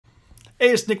Hey,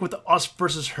 it's Nick with Us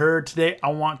versus Her. Today I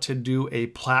want to do a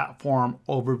platform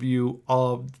overview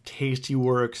of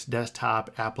Tastyworks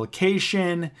desktop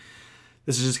application.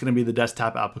 This is just going to be the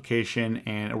desktop application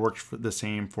and it works the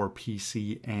same for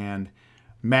PC and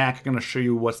Mac. I'm going to show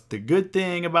you what's the good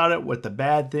thing about it, what the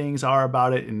bad things are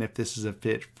about it, and if this is a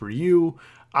fit for you.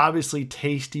 Obviously,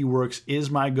 Tastyworks is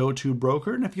my go-to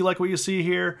broker, and if you like what you see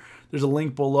here, there's a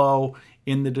link below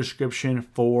in the description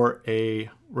for a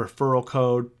referral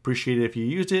code. Appreciate it if you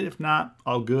used it. If not,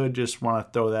 all good. Just want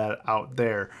to throw that out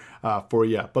there for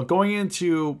you. But going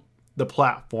into the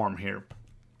platform here,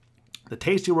 the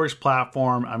Tastyworks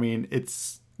platform, I mean,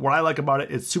 it's what I like about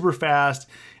it. It's super fast.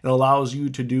 It allows you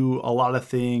to do a lot of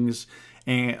things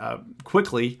and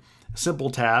quickly, simple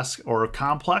tasks or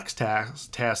complex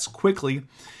tasks quickly.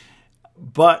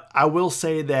 But I will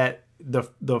say that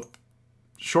the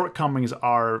shortcomings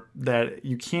are that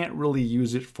you can't really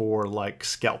use it for like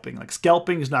scalping. Like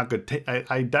scalping is not good.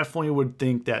 I definitely would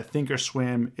think that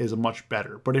Thinkorswim is much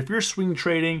better. But if you're swing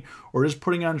trading or just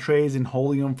putting on trades and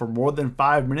holding them for more than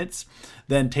 5 minutes,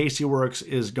 then Tastyworks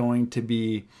is going to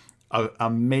be an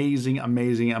amazing,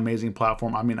 amazing, amazing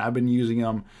platform. I mean, I've been using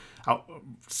them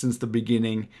since the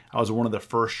beginning. I was one of the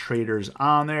first traders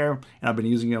on there, and I've been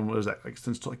using them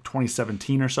since like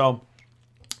 2017 or so.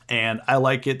 And I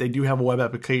like it. They do have a web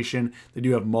application. They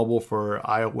do have mobile for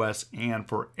iOS and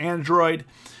for Android.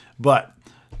 But,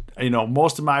 you know,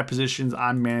 most of my positions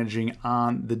I'm managing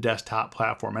on the desktop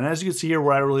platform. And as you can see here,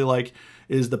 what I really like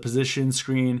is the position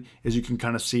screen, is you can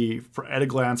kind of see at a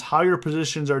glance how your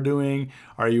positions are doing.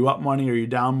 Are you up money? Are you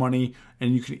down money?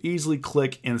 And you can easily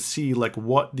click and see like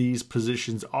what these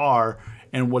positions are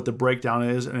and what the breakdown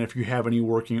is, and if you have any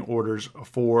working orders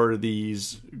for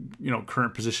these, you know,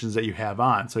 current positions that you have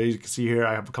on. So as you can see here,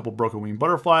 I have a couple broken wing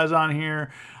butterflies on here.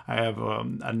 I have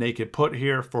a naked put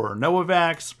here for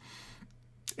Novavax,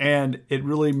 and it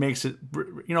really makes it,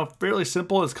 you know, fairly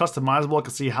simple. It's customizable. I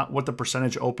can see what the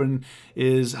percentage open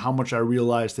is, how much I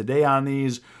realized today on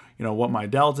these, you know, what my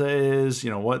delta is, you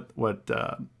know, what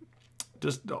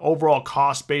just the overall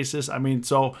cost basis. I mean,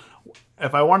 so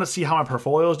if I want to see how my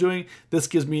portfolio is doing, this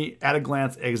gives me at a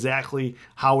glance exactly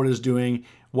how it is doing,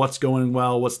 what's going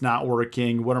well, what's not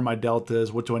working, what are my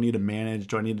deltas, what do I need to manage,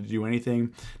 do I need to do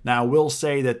anything? Now, I will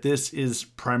say that this is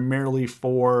primarily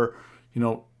for, you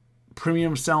know,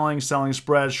 premium selling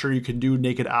spreads. Sure, you can do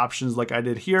naked options like I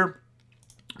did here,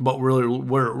 but really,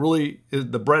 where it really is,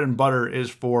 the bread and butter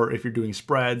is for if you're doing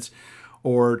spreads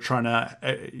or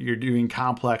you're doing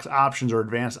complex options or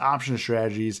advanced option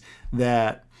strategies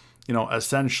that, you know,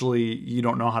 essentially you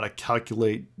don't know how to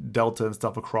calculate delta and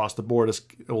stuff across the board.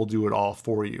 It will do it all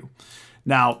for you.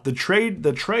 Now, the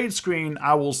trade screen,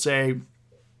 I will say,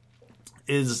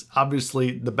 is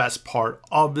obviously the best part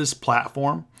of this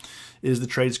platform, is the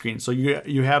trade screen. So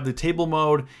you have the table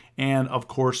mode, and of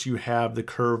course you have the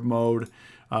curve mode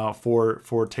for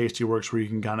Tastyworks, where you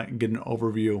can kind of get an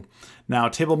overview. Now,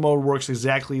 table mode works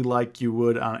exactly like you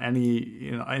would on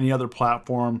any other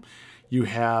platform. You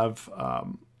have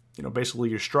you know, basically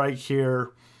your strike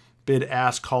here, bid,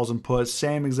 ask, calls, and puts,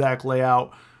 same exact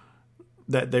layout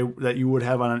that you would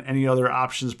have on any other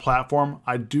options platform.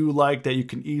 I do like that you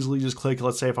can easily just click.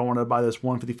 Let's say if I wanted to buy this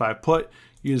 155 put,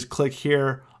 you just click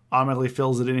here, automatically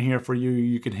fills it in here for you.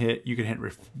 You can hit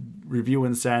review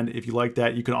and send if you like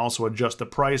that. You can also adjust the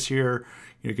price here.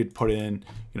 You could put in,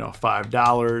 you know,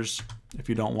 $5 if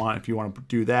you don't want, if you want to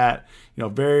do that. You know,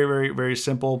 very, very, very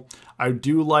simple. I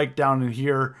do like down in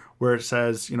here where it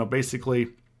says, you know, basically,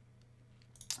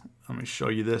 let me show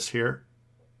you this here.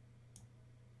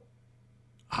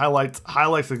 Highlights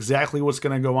exactly what's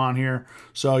going to go on here.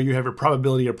 So you have your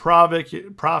probability of profit,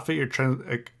 your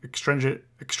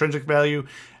extrinsic value,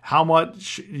 how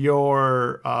much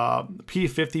your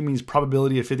P50 means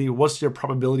probability of 50. What's your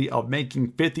probability of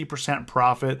making 50%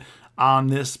 profit on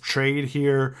this trade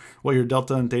here, what your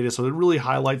delta and theta. So it really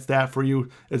highlights that for you.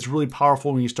 It's really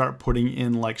powerful when you start putting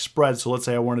in like spreads. So let's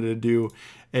say I wanted to do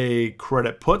a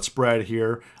credit put spread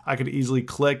here. I could easily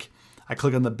click. I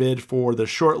click on the bid for the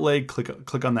short leg,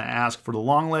 click on the ask for the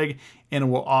long leg, and it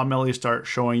will automatically start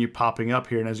showing you popping up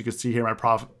here. And as you can see here, my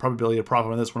probability of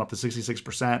profit on this went up to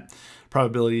 66%.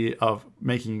 Probability of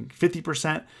making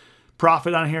 50%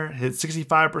 profit on here hit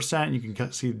 65%. You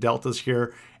can see deltas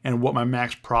here and what my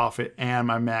max profit and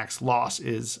my max loss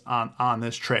is on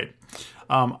this trade.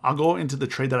 I'll go into the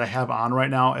trade that I have on right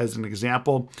now as an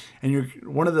example. And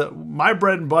my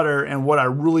bread and butter and what I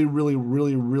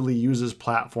really use this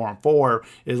platform for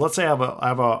is, let's say I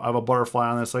have a butterfly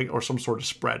on this, like, or some sort of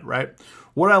spread, right?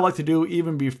 what I like to do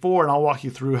even before, and I'll walk you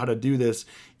through how to do this,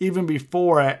 even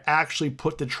before I actually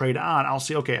put the trade on, I'll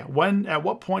see, okay, at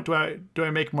what point do I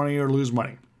make money or lose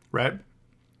money, right?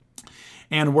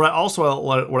 And what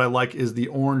I like is the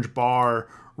orange bar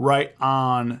right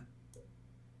on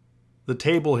the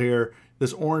table here.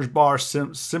 This orange bar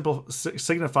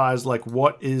signifies like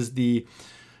what is the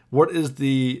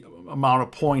amount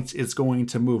of points it's going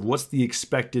to move. What's the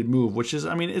expected move? Which is,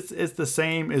 I mean, it's the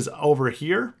same as over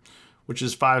here, which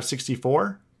is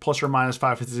 564 plus or minus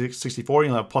 564.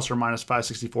 You'll have plus or minus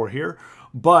 564 here,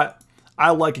 but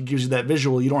I like it gives you that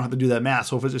visual. You don't have to do that math.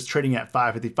 So if it's just trading at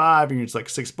 555 and it's like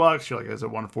 $6, you're like, is it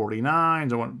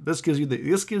 149? This gives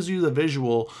you the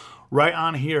visual right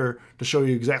on here to show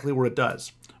you exactly what it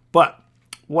does. But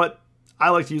what I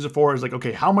like to use it for is like,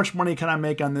 okay, how much money can I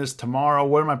make on this tomorrow?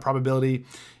 What are my probability?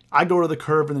 I go to the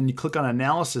curve and then you click on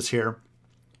analysis here,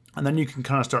 and then you can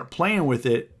kind of start playing with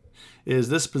it. Is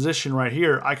this position right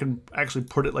here, I can actually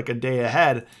put it like a day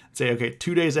ahead and say, okay,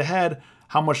 2 days ahead,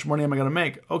 how much money am I going to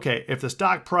make? Okay, if the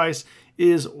stock price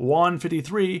is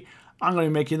 153, I'm going to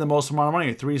be making the most amount of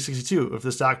money, 362. If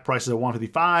the stock price is at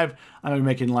 155, I'm going to be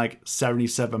making like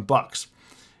 $77.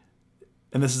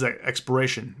 And this is an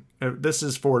expiration. This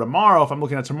is for tomorrow. If I'm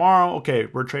looking at tomorrow, okay,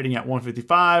 we're trading at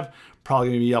 155, probably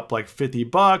going to be up like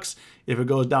 $50. If it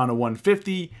goes down to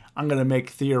 150, I'm going to make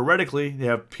theoretically, they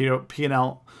have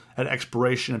P&L at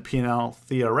expiration and P&L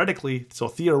theoretically. So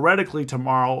theoretically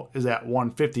tomorrow is at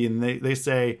 150, and they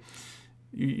say,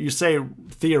 you say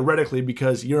theoretically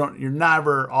because you're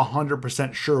never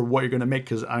 100% sure what you're going to make,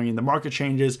 because I mean the market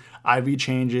changes, IV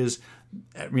changes,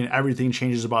 I mean everything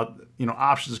changes about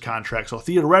options contracts. So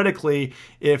theoretically,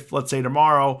 if let's say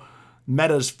tomorrow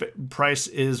Meta's price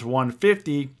is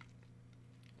 150,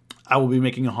 I will be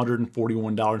making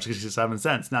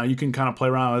 $141.67. Now you can kind of play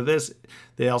around with this.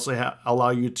 They also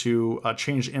allow you to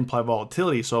change the implied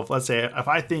volatility. So if let's say if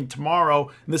I think tomorrow,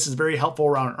 and this is very helpful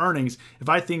around earnings, if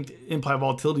I think implied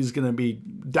volatility is going to be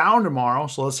down tomorrow,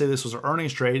 so let's say this was an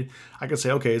earnings trade, I could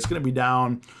say, okay, it's going to be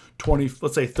down 20,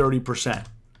 let's say 30%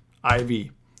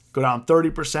 IV. Go down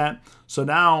 30%. So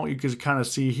now you can kind of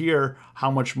see here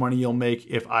how much money you'll make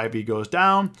if IV goes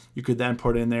down. You could then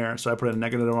put in there, so I put in a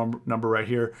negative number right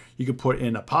here. You could put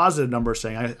in a positive number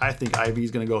saying, I think IV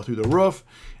is going to go through the roof,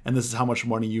 and this is how much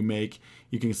money you make.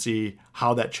 You can see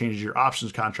how that changes your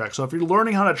options contract. So if you're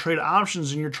learning how to trade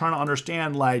options and you're trying to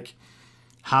understand like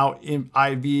how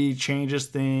IV changes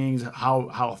things,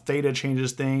 how theta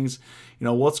changes things,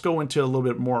 let's go into a little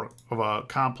bit more of a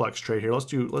complex trade here. Let's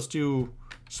do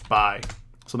SPY,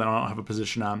 so that I don't have a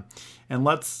position on, and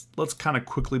let's kind of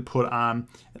quickly put on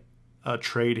a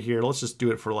trade here. Let's just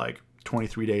do it for like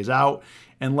 23 days out.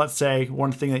 And let's say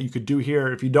one thing that you could do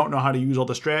here, if you don't know how to use all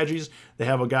the strategies, they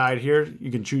have a guide here. You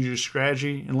can choose your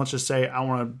strategy, and let's just say I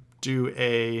want to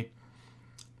do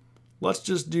let's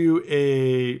just do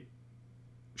a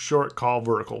short call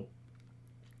vertical.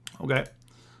 Okay.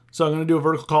 So I'm going to do a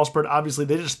vertical call spread. Obviously,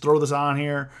 they just throw this on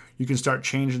here. You can start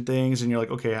changing things, and you're like,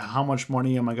 okay, how much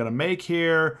money am I going to make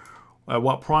here? At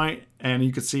what point? And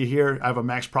you can see here, I have a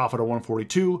max profit of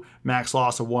 142, max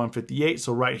loss of 158.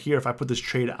 So right here, if I put this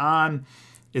trade on,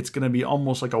 it's going to be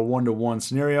almost like a 1-to-1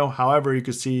 scenario. However, you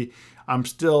can see I'm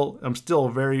still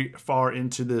very far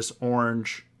into this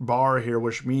orange bar here,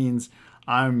 which means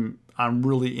I'm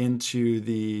really into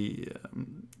the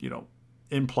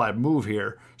implied move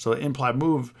here. So the implied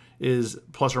move is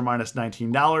plus or minus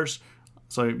 $19.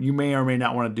 So you may or may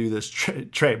not want to do this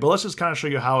trade, but let's just kind of show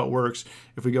you how it works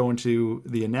if we go into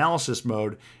the analysis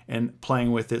mode and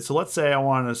playing with it. So let's say I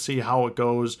want to see how it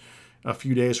goes a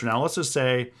few days from now. Let's just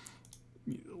say,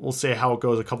 we'll say how it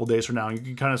goes a couple days from now. You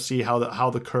can kind of see how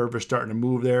the curve is starting to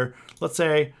move there. Let's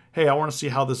say, hey, I want to see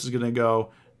how this is going to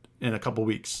go in a couple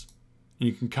weeks. And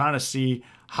you can kind of see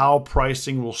how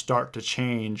pricing will start to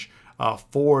change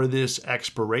for this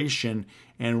expiration,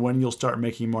 and when you'll start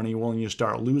making money, when you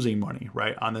start losing money,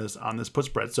 right, on this put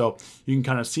spread. So you can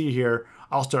kind of see here,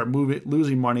 I'll start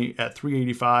losing money at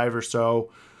 385 or so,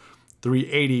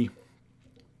 380,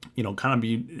 kind of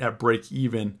be at break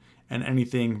even, and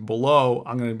anything below,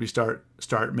 I'm going to be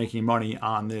start making money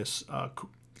on this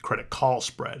credit call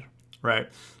spread. Right.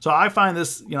 So I find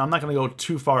this, I'm not going to go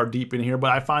too far deep in here, but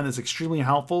I find this extremely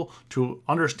helpful to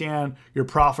understand your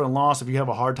profit and loss. If you have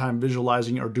a hard time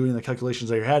visualizing or doing the calculations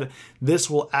in your head, this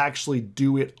will actually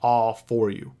do it all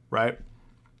for you. Right.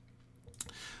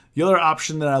 The other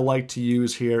option that I like to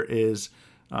use here is,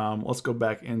 let's go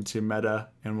back into Meta,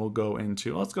 and we'll go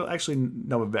into, actually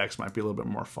Novavax might be a little bit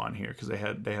more fun here because they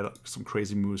had some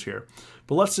crazy moves here.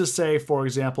 But let's just say, for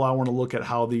example, I want to look at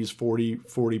how these 40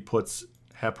 puts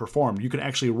have performed. You can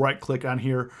actually right click on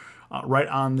here right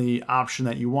on the option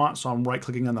that you want. So I'm right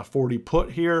clicking on the 40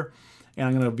 put here, and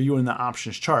I'm going to view in the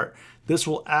options chart. This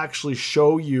will actually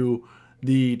show you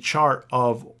the chart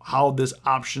of how this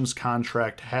options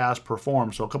contract has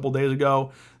performed. So a couple days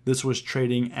ago, this was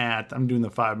trading at, I'm doing the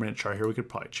 5-minute chart here. We could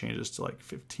probably change this to like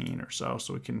 15 or so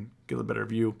we can get a better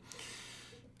view.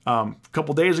 A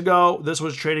couple days ago, this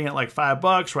was trading at like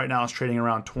 $5. Right now it's trading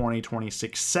around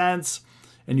 26 cents.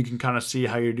 And you can kind of see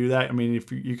how you do that. I mean,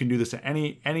 if you can do this at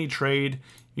any trade,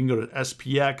 you can go to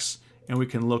SPX and we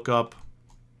can look up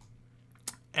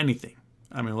anything.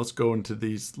 I mean, let's go into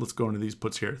these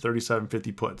puts here.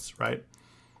 37.50 puts, right?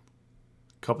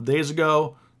 A couple days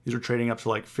ago, these are trading up to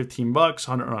like 15 bucks,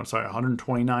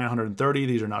 129, 130.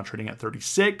 These are now trading at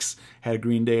 36. Had a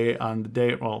green day on the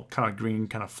day, well, kind of green,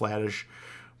 kind of flattish,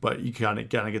 but you kind of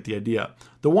get the idea.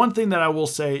 The one thing that I will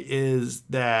say is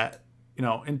that, you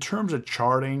know, in terms of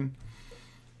charting,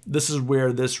 this is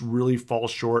where this really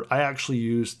falls short. I actually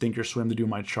use Thinkorswim to do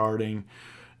my charting,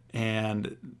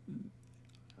 and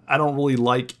I don't really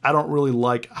like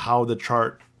how the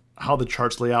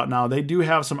charts lay out. Now they do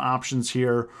have some options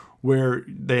here where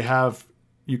they have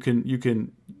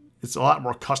it's a lot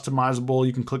more customizable.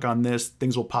 You can click on this,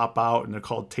 things will pop out, and they're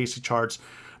called Tasty charts.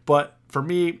 But for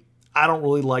me, I don't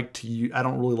really like to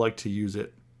use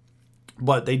it.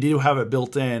 But they do have it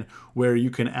built in where you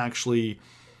can actually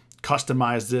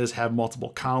customize this, have multiple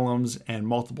columns and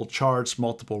multiple charts,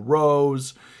 multiple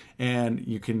rows, and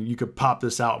you could pop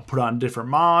this out and put on different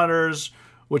monitors,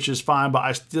 which is fine, but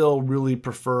I still really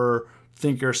prefer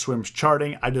Thinkorswim's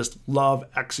charting. I just love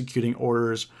executing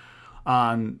orders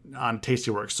on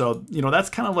Tastyworks. So, you know, that's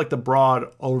kind of like the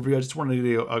broad overview. I just wanted to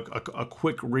do a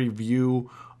quick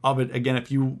review of it. Again,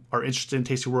 if you are interested in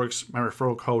Tastyworks, my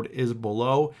referral code is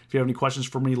below. If you have any questions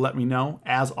for me, let me know.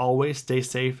 As always, stay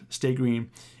safe, stay green.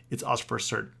 It's us for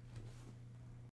cert.